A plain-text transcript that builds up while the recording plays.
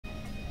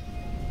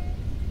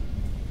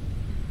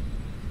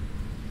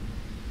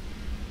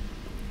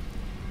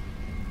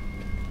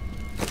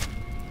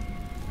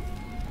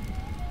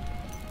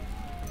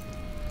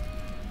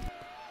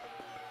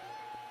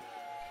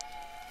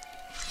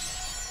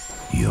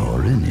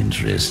You're an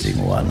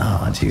interesting one,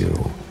 aren't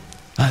you?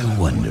 I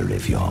wonder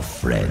if your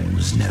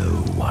friends know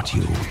what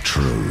you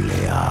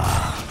truly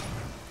are.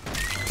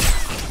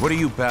 What are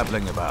you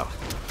babbling about?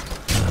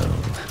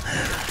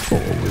 All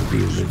will be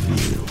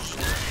revealed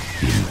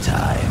in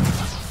time.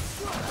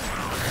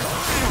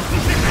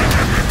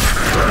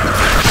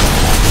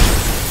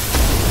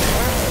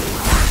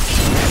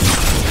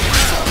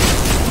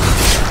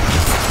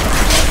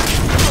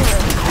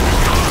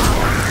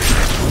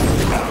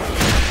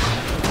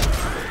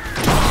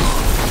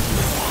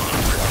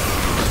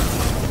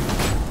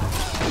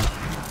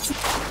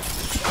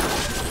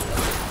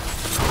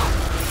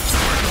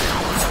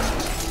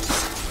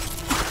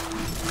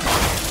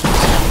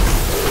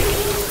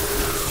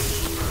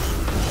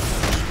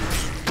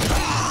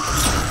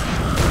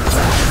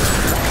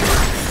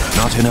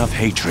 Not enough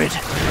hatred.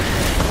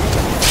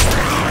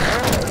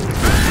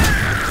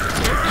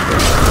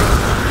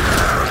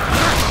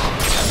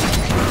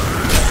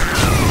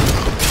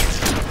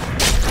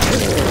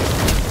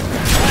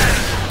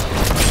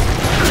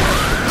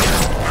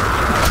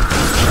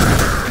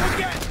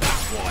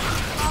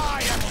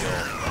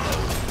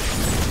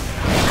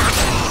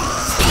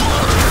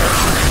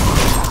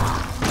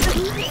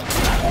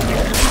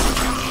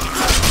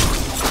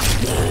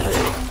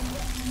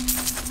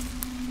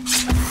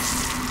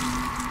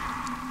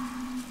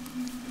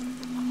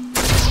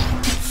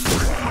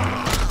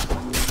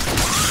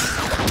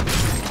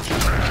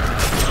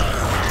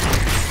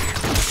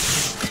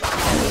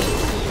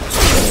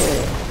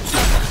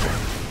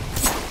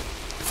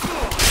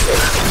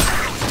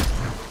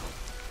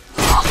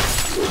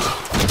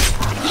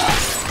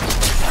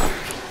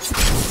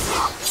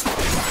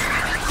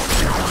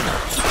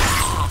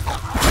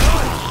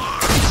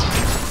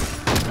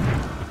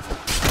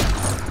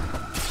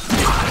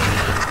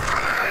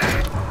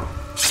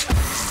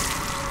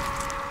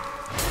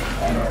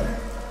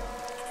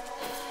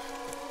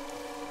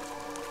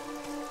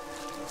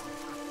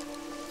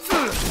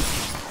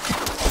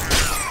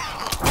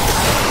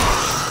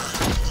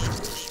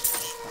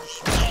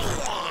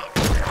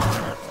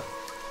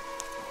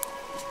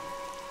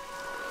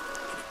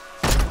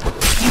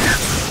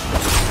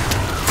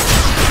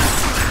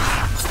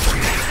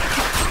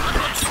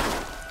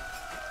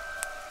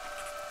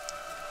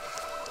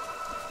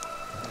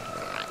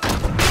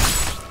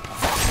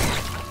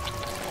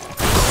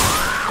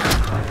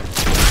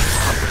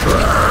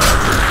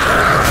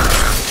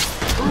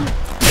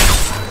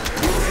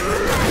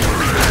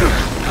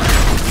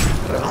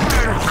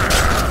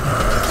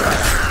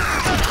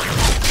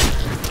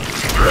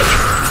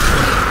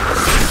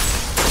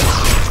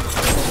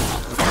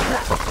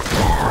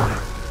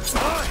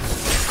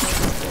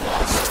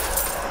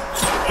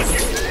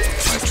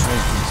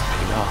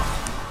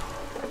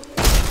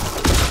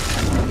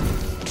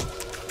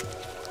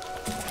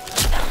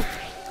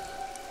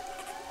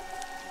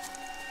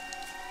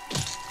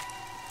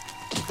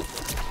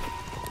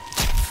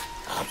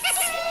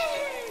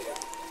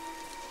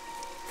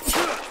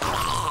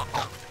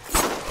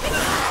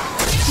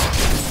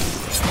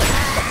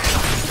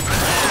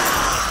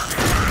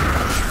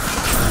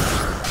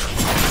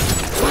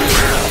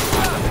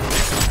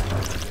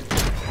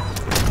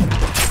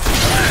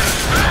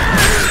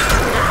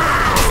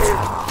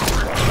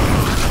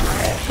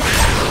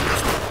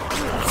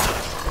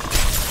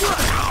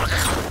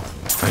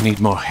 I need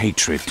more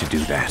hatred to do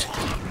that.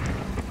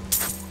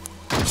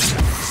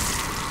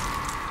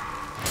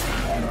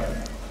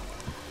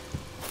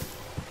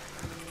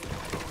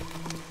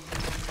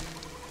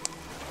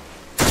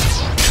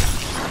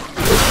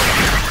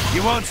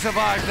 You won't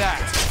survive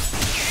that!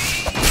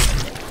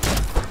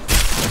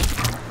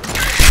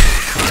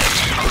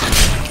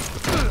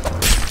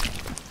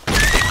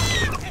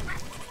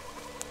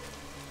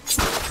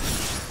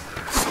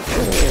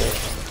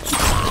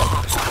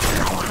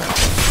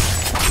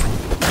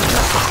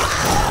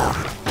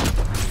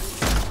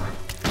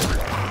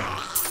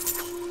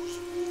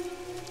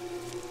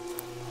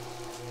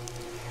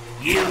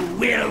 You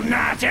will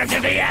not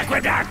enter the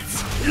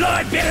aqueducts!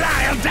 Lord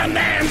Belial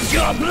demands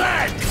your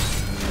blood!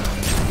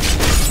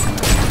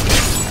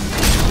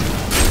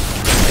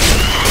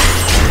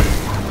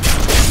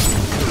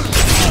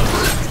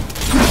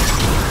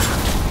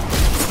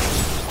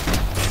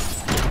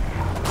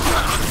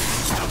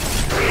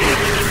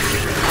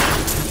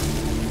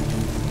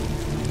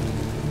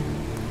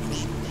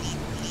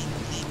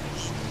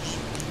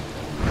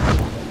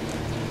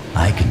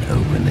 I can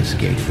open this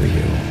gate for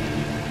you.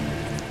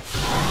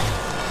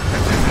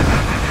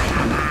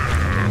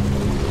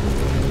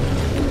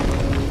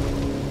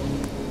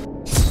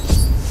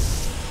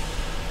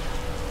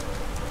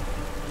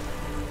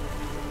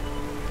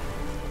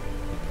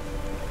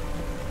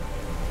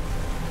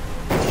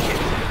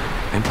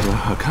 Emperor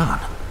Hakan.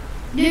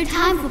 No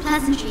time for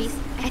pleasantries.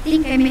 I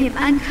think I may have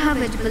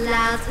uncovered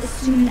Bilal's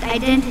assumed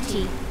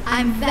identity.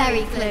 I'm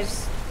very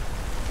close.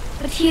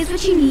 But here's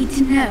what you need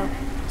to know.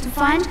 To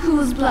find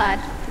Kuhl's blood,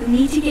 you'll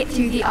need to get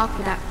through the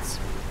aqueducts.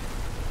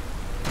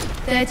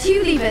 There are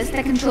two levers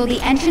that control the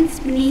entrance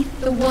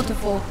beneath the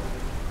waterfall.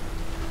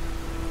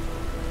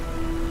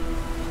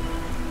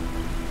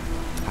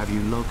 Have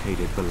you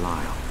located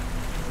Belial?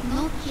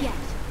 Not yet,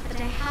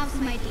 but I have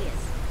some ideas.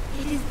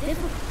 It is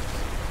difficult.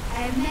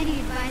 I have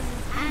many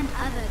advisors and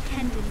other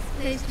attendants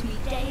close to me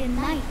day and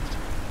night.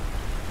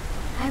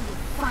 I will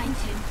find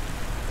him.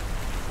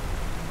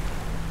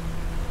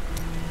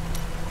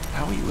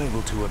 How are you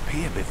able to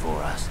appear before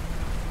us?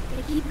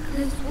 They keep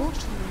close watch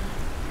on me.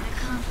 I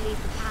can't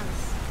leave the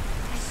palace.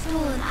 I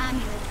stole an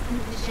amulet from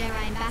the Vajera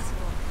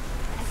ambassador.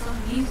 I saw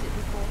him use it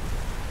before.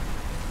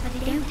 But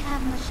I don't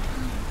have much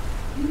time.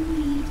 You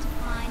need to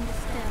find the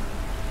stone.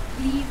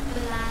 Leave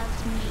Belial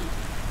to me.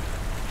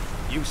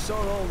 You saw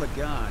all the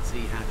guards he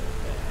had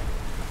up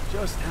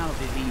there. Just how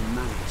did he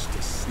manage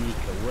to sneak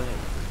away?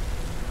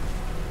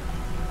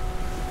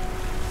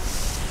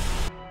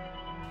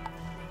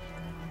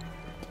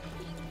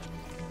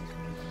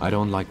 I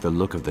don't like the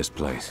look of this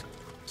place.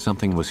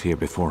 Something was here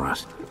before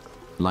us.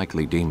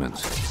 Likely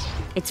demons.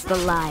 It's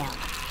Belial.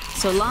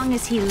 So long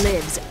as he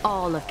lives,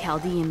 all of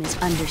Chaldeum is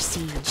under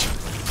siege.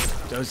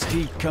 Does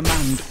he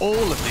command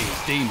all of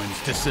these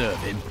demons to serve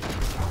him?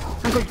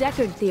 Uncle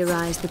Deckard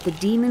theorized that the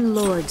demon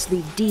lords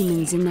leave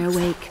demons in their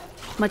wake,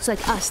 much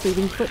like us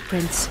leaving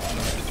footprints.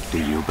 Do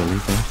you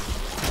believe that?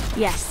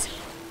 Yes.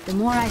 The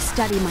more I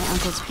study my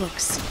uncle's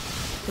books,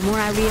 the more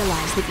I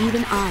realize that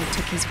even I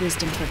took his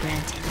wisdom for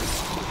granted.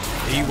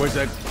 He was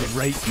a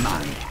great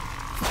man.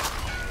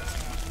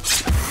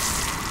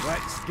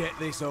 Let's get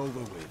this over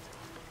with.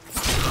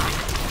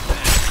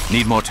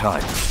 Need more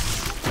time.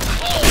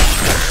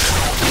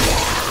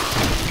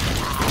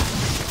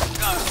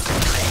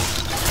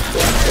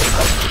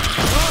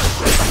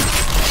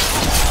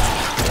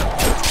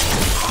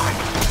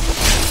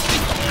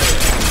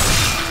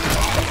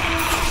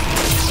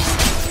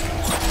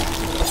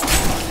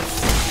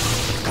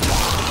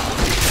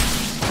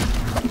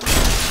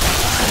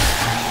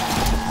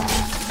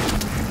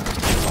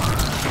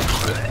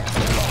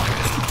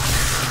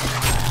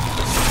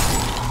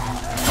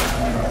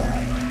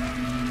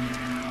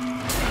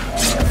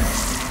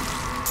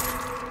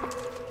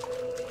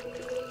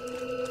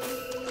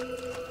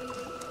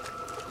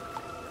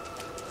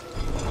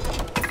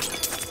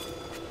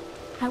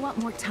 I want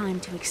more time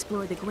to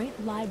explore the great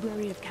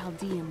library of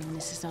Chaldeum when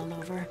this is all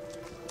over.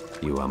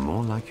 You are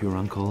more like your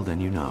uncle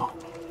than you know.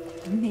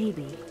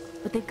 Maybe.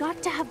 But they've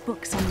got to have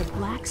books on the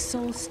Black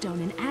Soul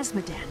Stone in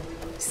Azmodan.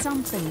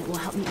 Something that will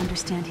help me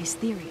understand his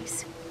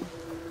theories.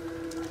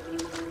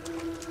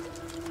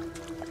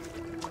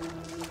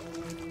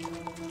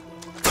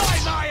 By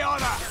my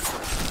honor!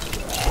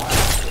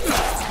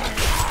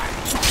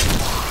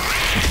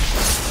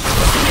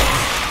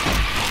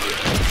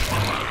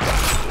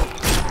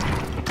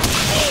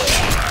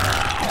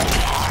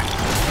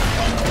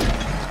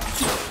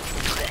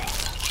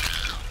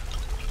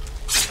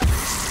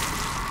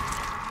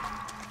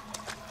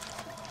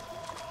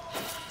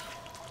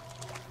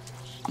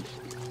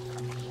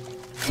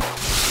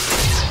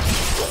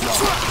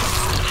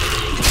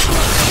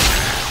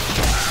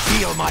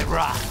 Feel my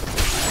wrath.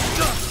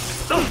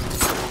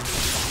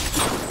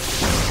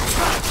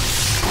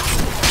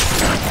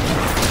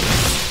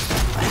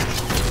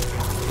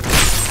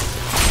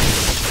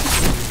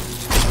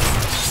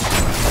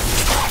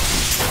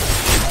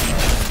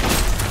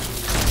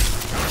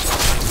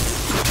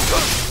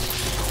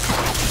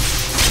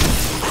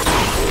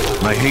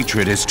 My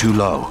hatred is too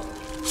low.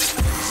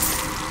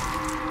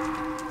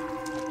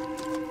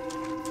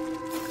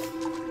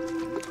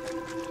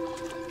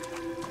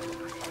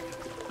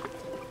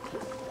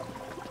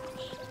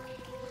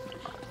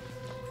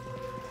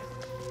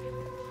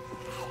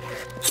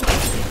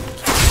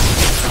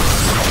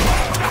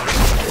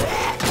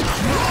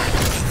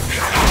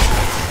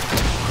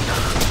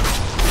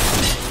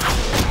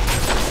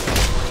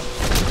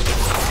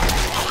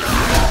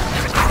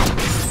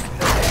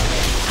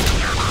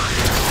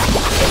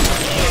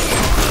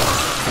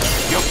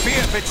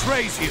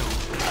 Betrays you.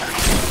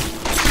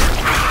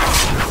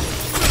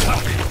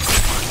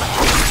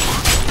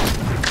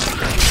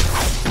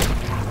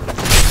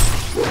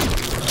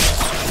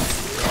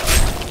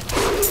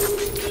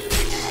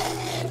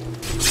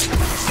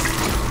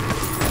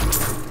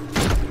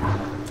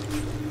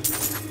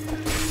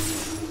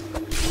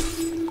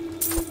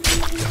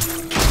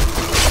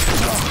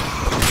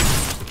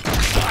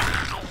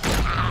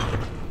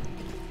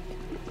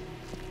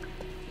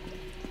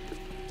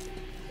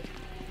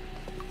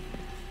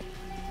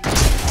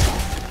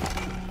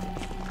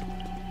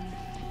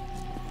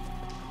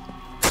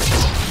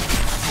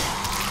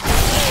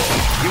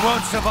 You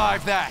won't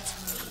survive that!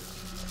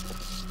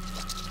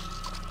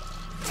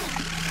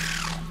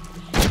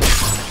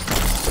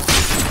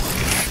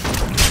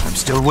 I'm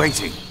still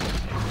waiting.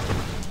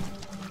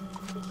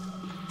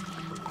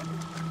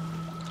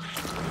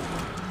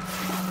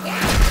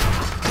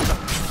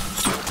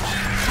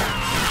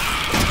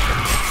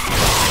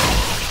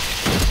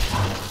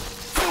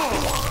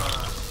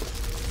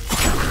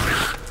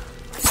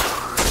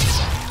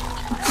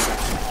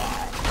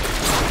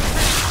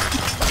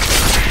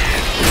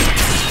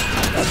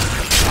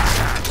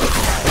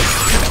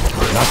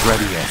 Not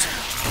ready yet.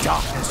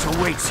 Darkness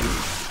awaits you.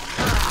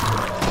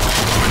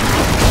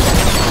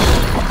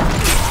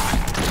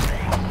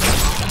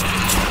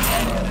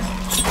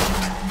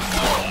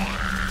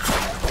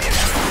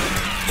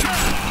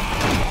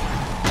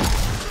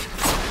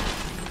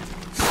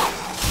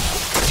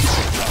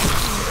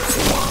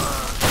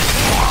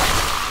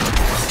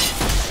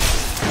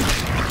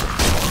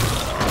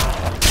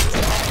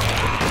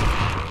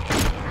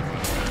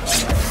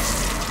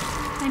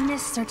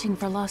 searching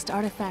for lost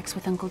artifacts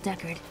with Uncle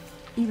Deckard,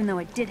 even though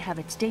it did have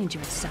its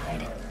dangerous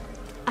side.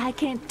 I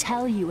can't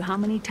tell you how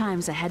many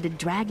times I had to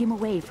drag him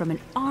away from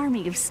an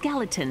army of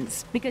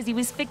skeletons because he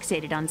was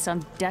fixated on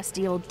some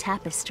dusty old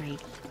tapestry.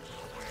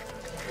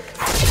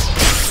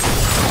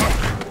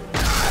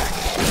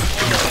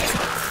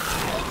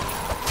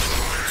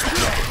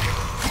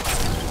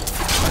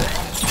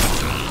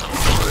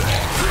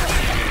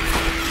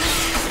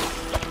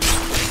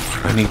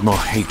 I need more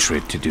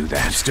hatred to do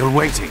that. Still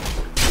waiting.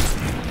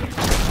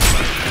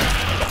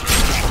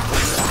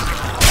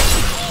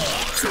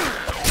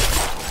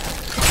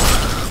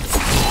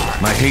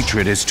 My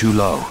hatred is too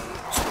low.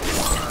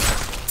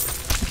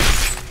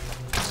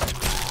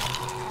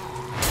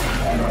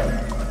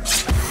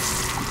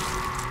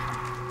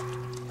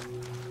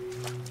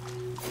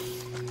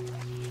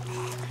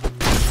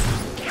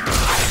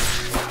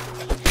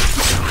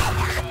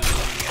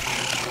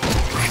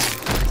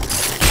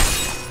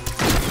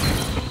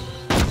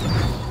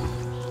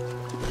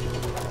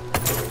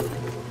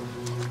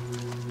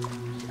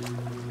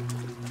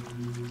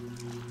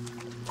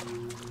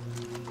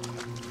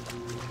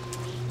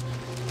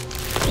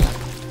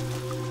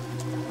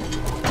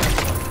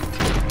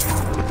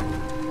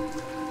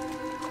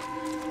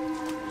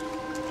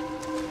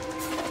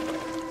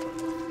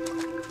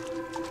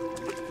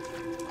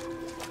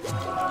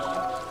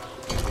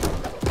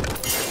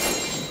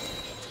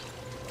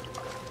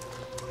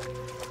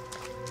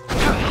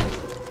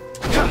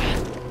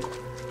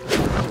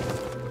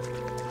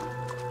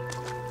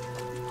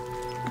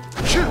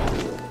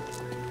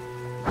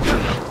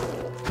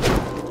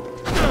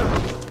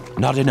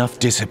 Not enough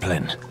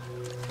discipline.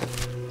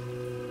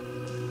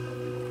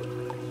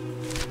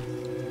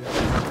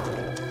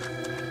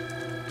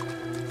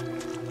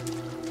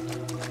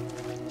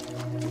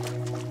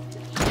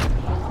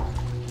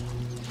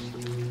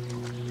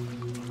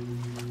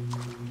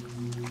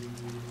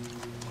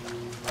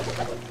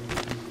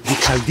 The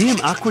Chaldean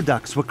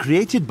aqueducts were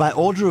created by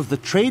order of the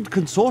Trade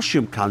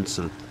Consortium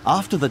Council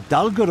after the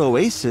Dalgar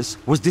Oasis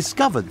was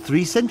discovered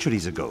 3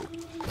 centuries ago.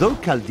 Though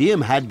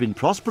Chaldeum had been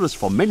prosperous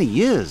for many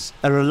years,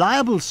 a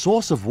reliable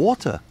source of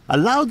water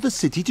allowed the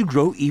city to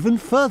grow even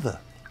further.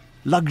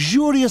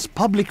 Luxurious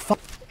public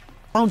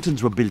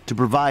fountains were built to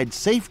provide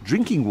safe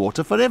drinking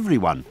water for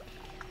everyone.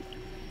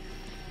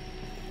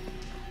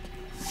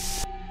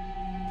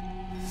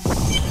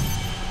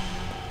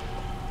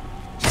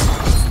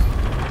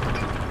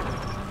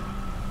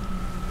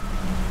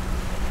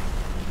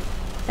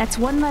 That's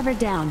one lever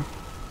down.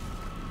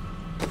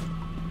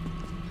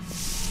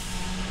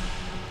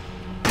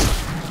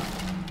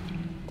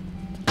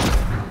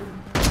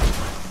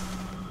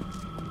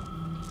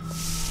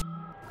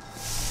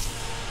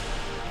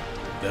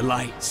 The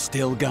light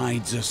still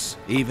guides us,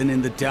 even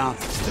in the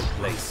darkest of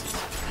places.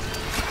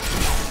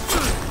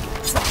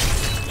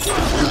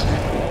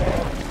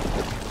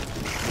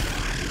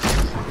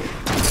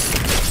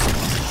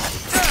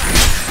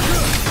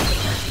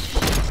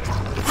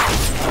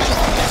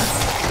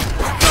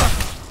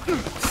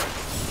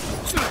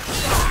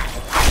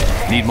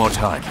 Need more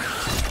time.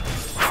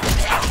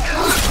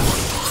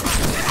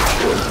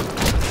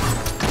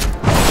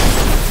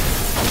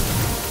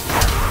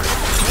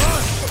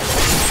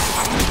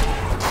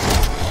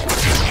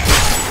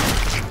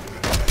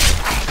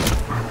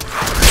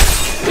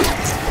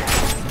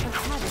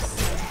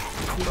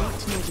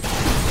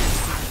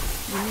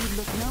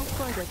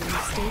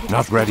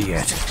 Not ready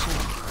yet.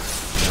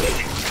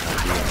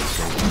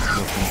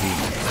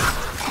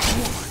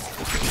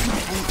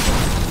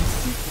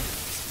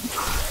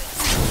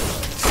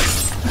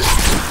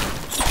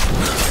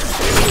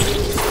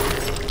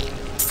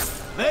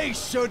 They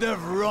should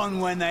have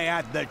run when they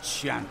had the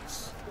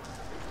chance.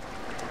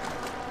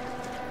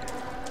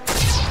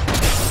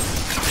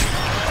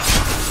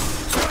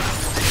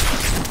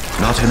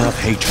 Not enough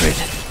hatred.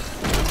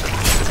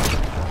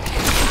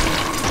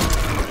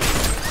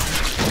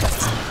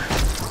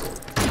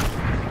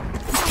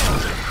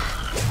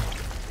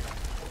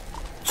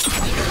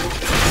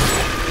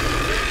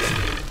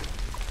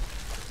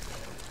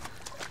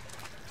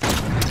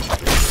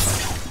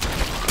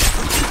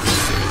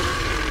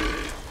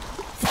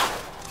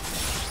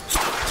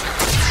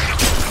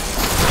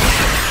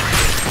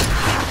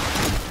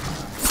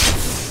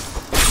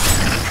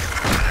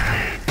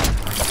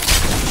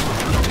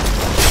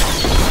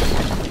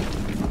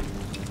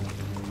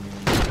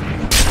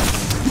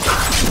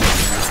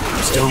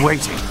 Still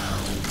waiting.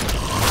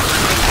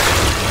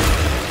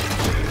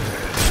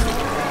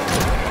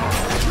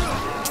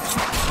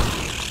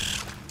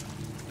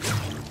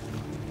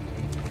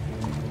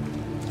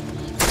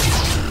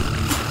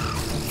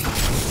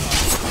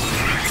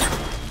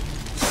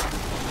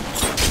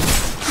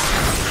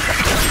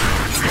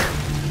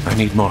 I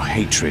need more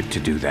hatred to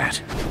do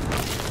that.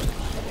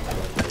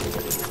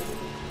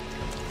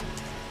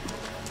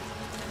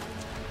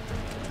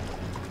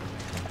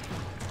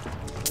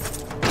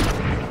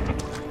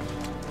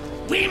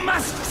 We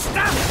must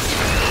stop!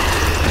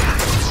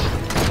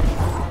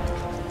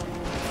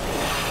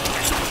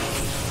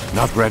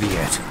 Not ready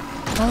yet.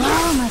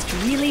 Valhalla must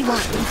really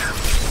want me.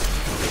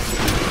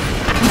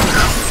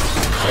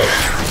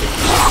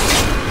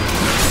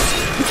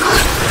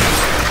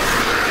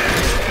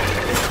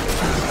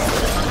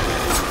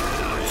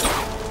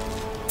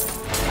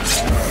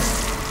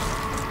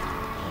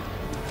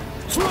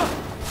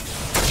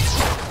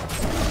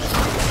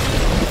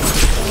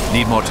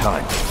 Need more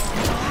time.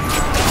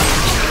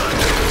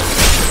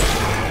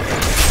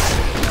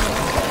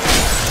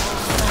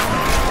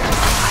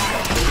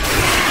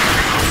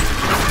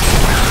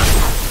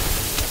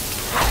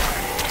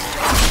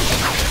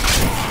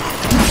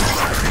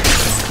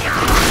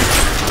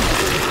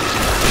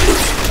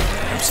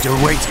 I'm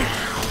still waiting.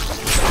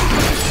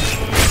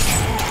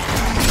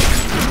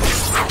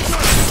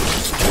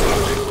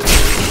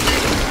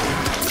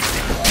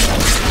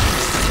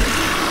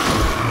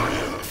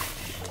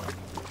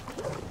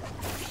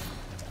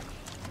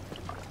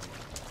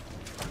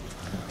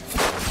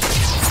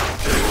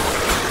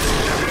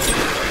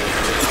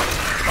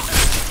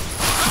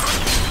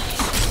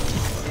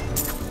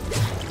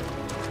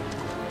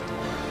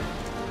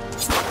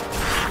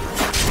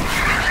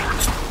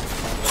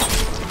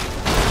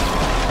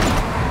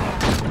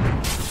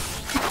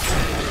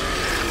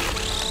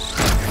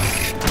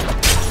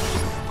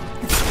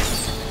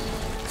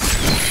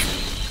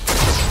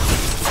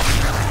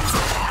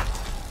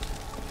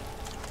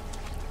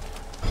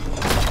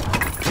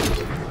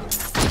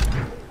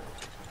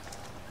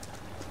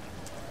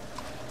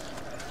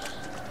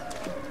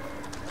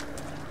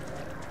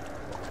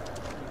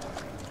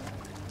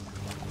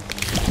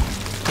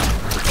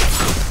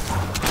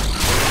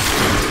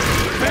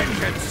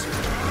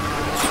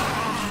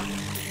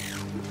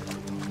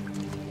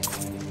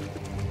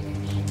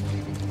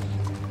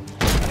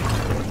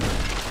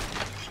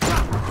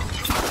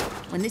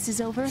 When this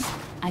is over,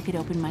 I could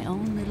open my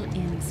own little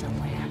inn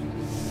somewhere.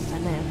 If I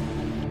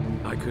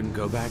live. I couldn't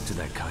go back to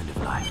that kind of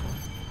life.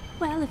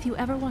 Well, if you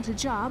ever want a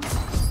job...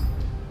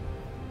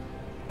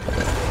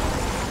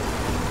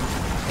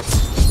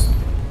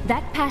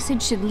 That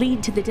passage should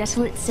lead to the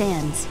desolate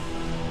sands.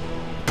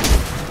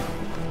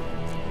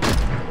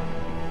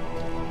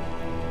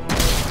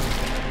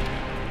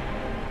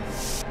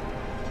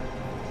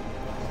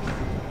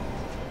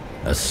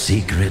 A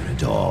secret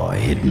door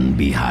hidden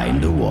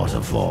behind a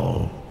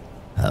waterfall.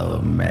 How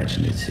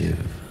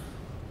imaginative.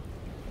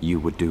 You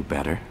would do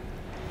better.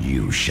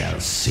 You shall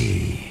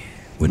see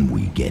when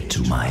we get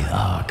to my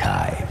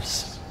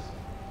archives.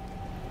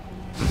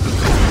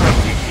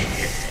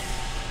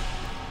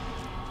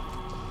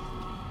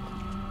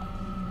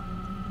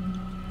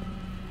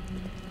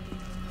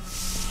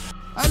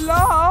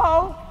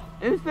 Hello?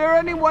 Is there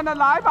anyone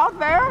alive out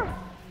there?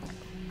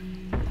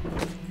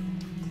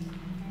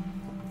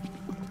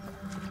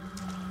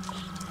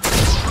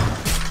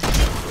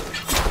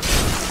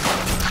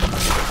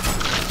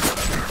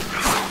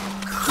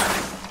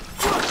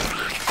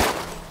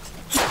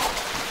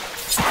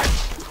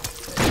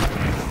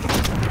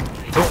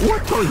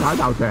 What's going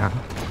on out there?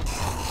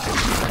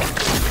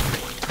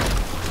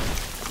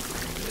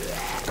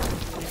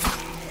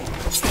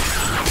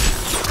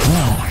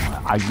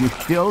 Are you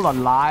still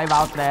alive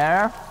out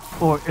there?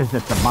 Or is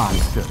it the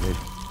monsters?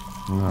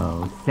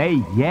 Oh,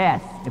 say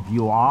yes if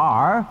you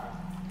are.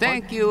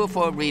 Thank you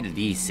for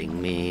releasing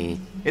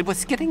me. It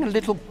was getting a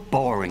little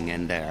boring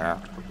in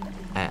there.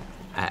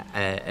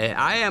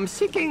 I am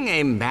seeking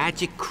a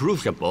magic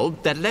crucible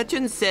that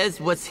legend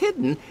says was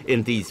hidden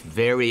in these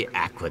very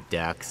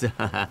aqueducts.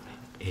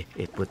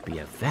 It would be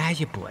a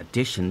valuable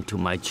addition to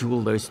my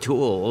jeweler's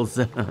tools.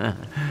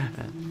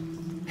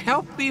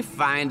 Help me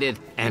find it,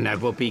 and I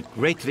will be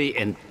greatly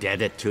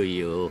indebted to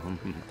you.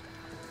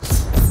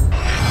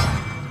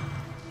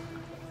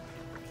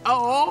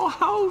 Oh,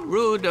 how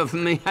rude of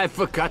me. I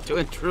forgot to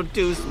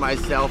introduce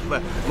myself.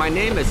 My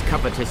name is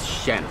Covetous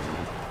Shen.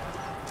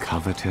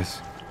 Covetous?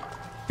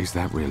 Is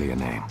that really a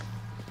name?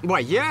 Why,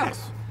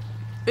 yes.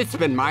 It's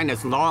been mine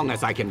as long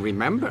as I can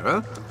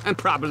remember, and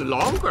probably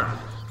longer.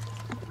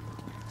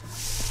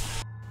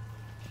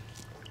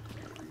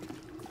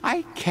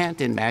 I can't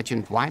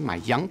imagine why my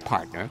young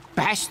partner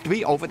bashed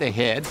me over the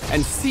head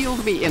and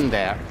sealed me in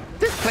there.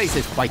 This place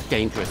is quite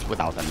dangerous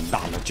without a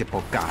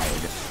knowledgeable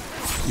guide.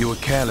 You were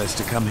careless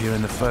to come here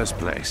in the first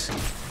place.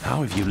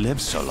 How have you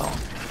lived so long?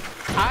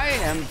 I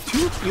am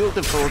too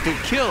beautiful to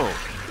kill.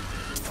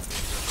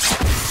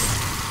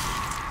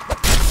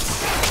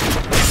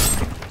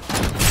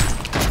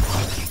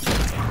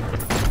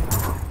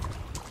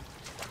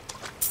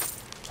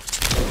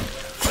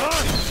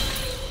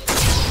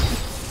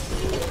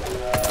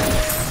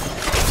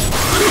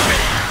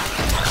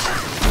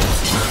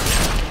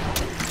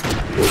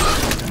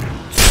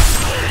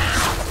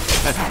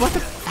 What a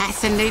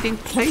fascinating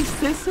place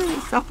this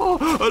is. Oh,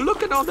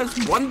 look at all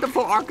this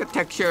wonderful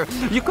architecture.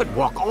 You could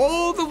walk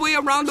all the way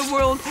around the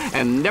world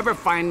and never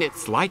find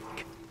its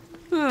like.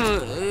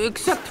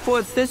 Except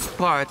for this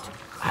part.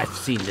 I've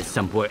seen this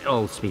somewhere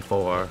else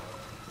before.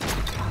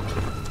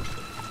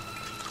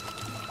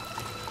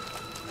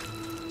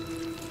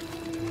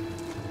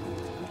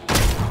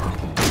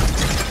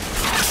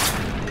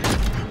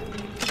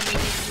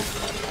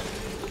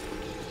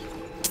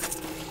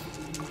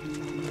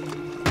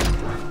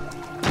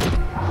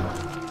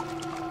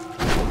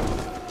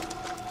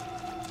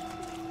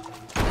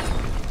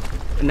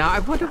 Now, I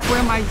wonder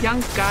where my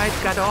young guide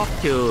got off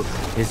to.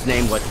 His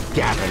name was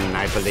Gavin,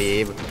 I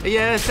believe.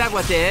 Yes, that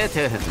was it.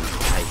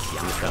 Nice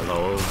young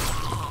fellow.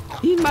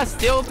 He must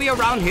still be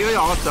around here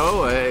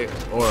also.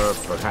 Or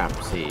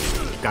perhaps he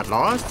got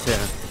lost.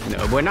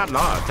 No, we're not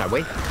lost, are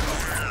we?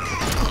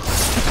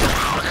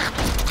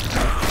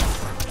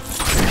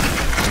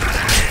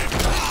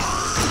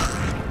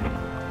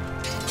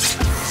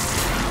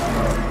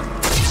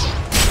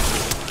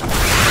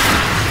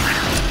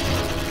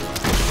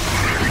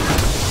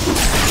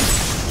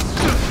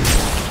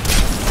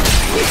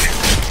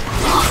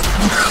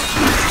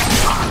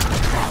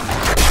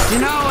 You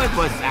know, it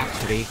was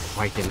actually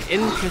quite an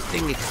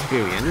interesting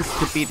experience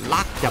to be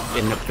locked up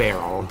in a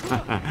barrel.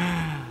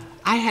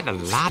 I had a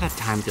lot of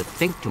time to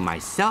think to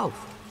myself.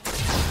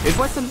 It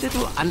was a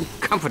little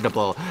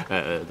uncomfortable,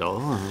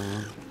 though.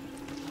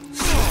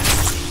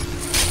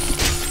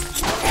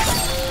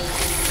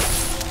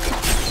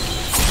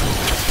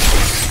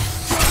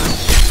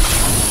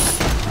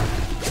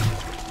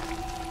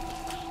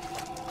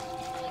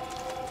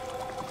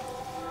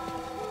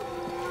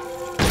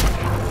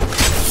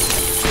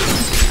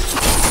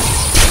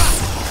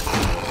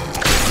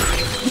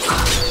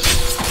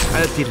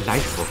 A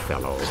delightful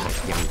fellow,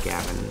 that young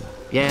Gavin.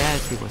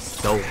 Yes, he was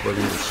so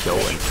willing to show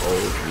an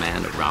old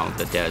man around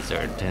the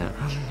desert.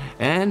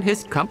 And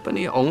his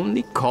company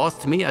only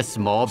cost me a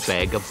small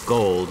bag of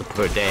gold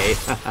per day.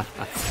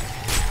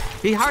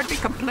 He hardly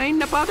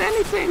complained about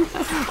anything.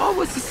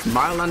 Always a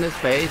smile on his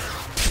face.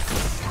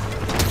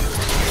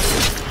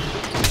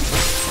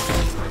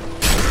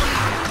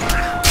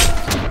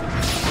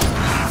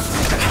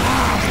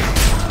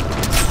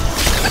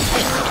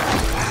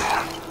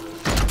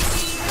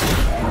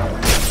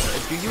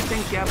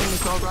 Gavin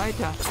is all right.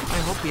 I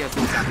hope he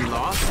hasn't gotten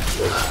lost.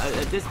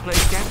 This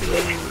place can't be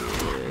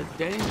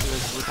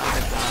dangerous without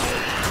a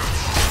guide.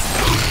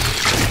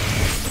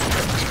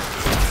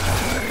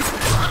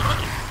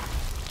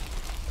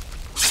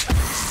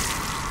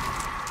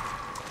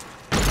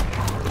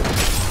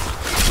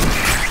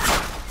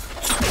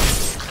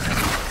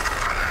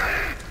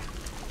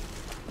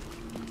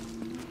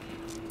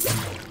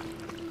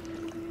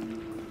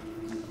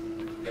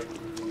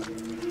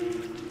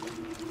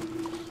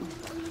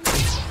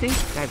 I think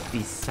I've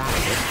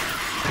decided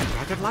I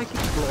rather like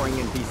exploring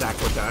in these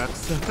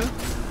aqueducts.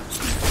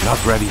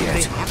 Not ready yet.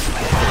 They have to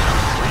get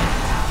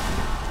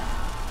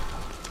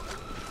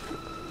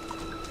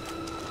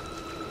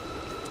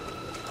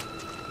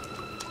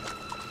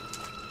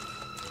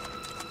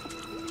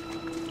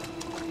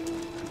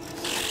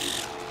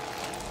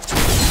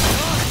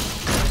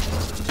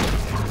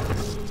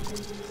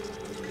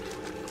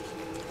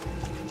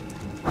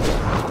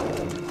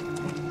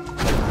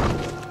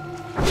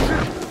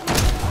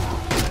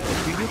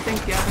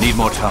Need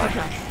more time.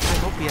 I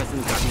hope he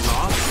hasn't gotten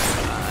lost.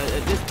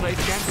 This place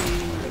can't be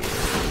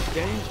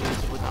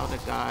dangerous without a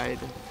guide.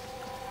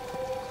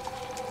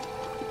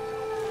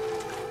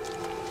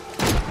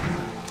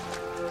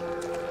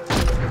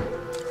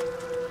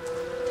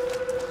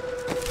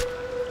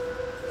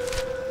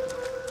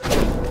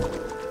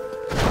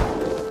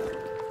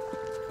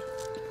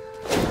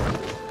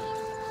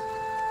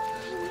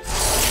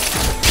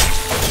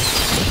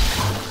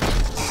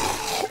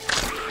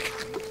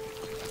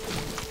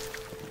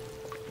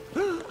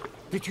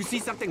 Did you see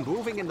something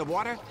moving in the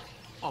water?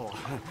 Oh,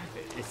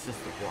 it's just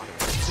the water.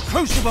 The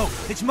crucible!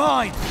 It's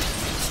mine!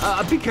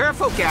 Be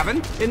careful,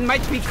 Gavin. It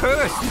might be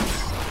cursed.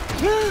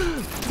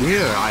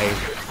 Dear,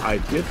 I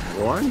did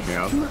warn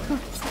him.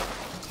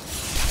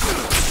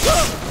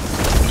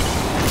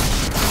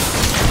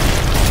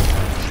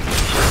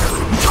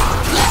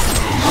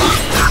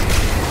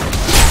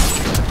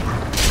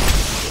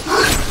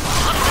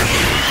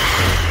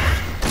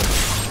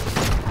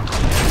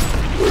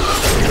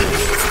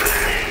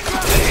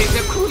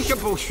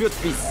 Should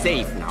be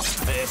safe now.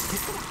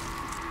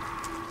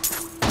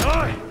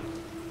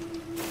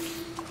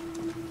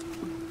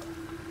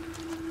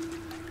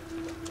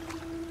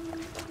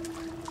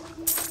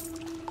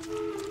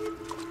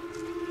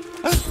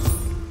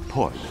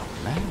 Poor little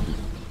man.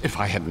 If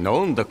I had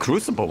known the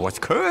crucible was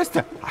cursed,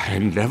 I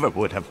never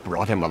would have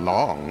brought him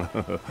along.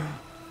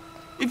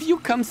 If you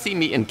come see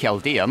me in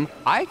Chaldeum,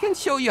 I can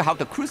show you how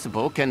the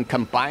crucible can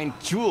combine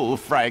jewel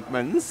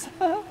fragments.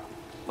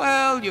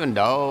 Well, you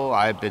know,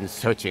 I've been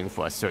searching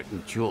for a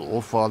certain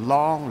jewel for a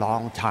long,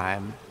 long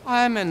time.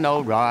 I'm in no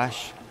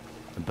rush.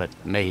 But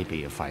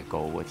maybe if I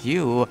go with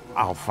you,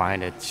 I'll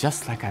find it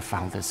just like I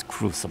found this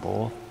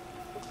crucible.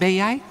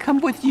 May I come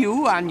with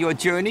you on your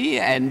journey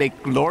and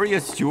make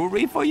glorious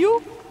jewelry for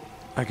you?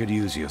 I could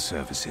use your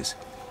services.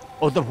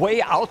 Oh, the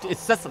way out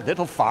is just a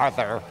little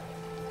farther.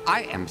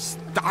 I am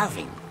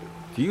starving.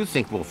 Do you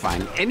think we'll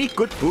find any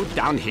good food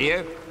down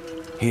here?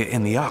 Here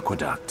in the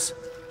aqueducts?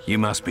 You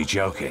must be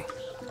joking.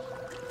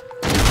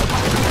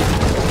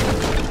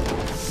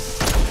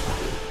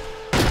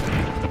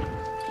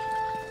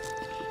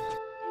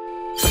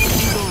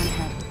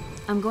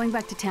 I'm going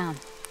back to town.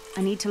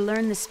 I need to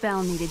learn the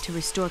spell needed to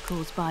restore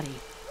Cool's body.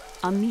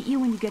 I'll meet you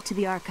when you get to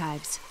the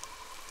archives.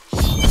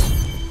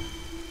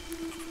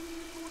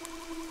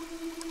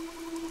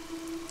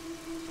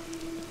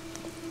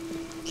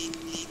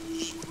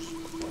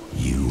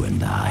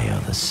 and I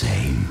are the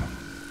same.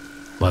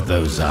 But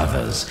those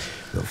others,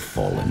 the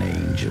fallen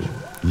angel,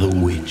 the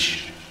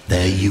witch,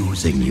 they're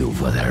using you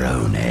for their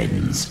own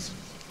ends.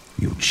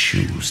 You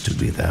choose to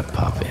be their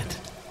puppet,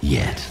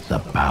 yet the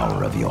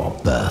power of your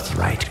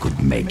birthright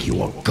could make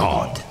you a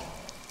god.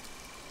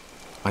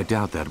 I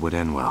doubt that would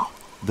end well.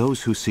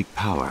 Those who seek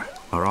power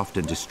are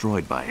often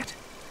destroyed by it.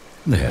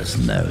 There's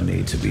no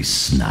need to be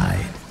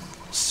snide.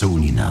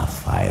 Soon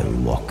enough, I'll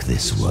walk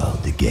this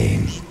world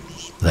again.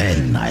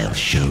 Then I'll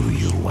show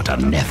you what a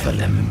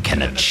Nephilim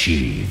can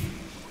achieve.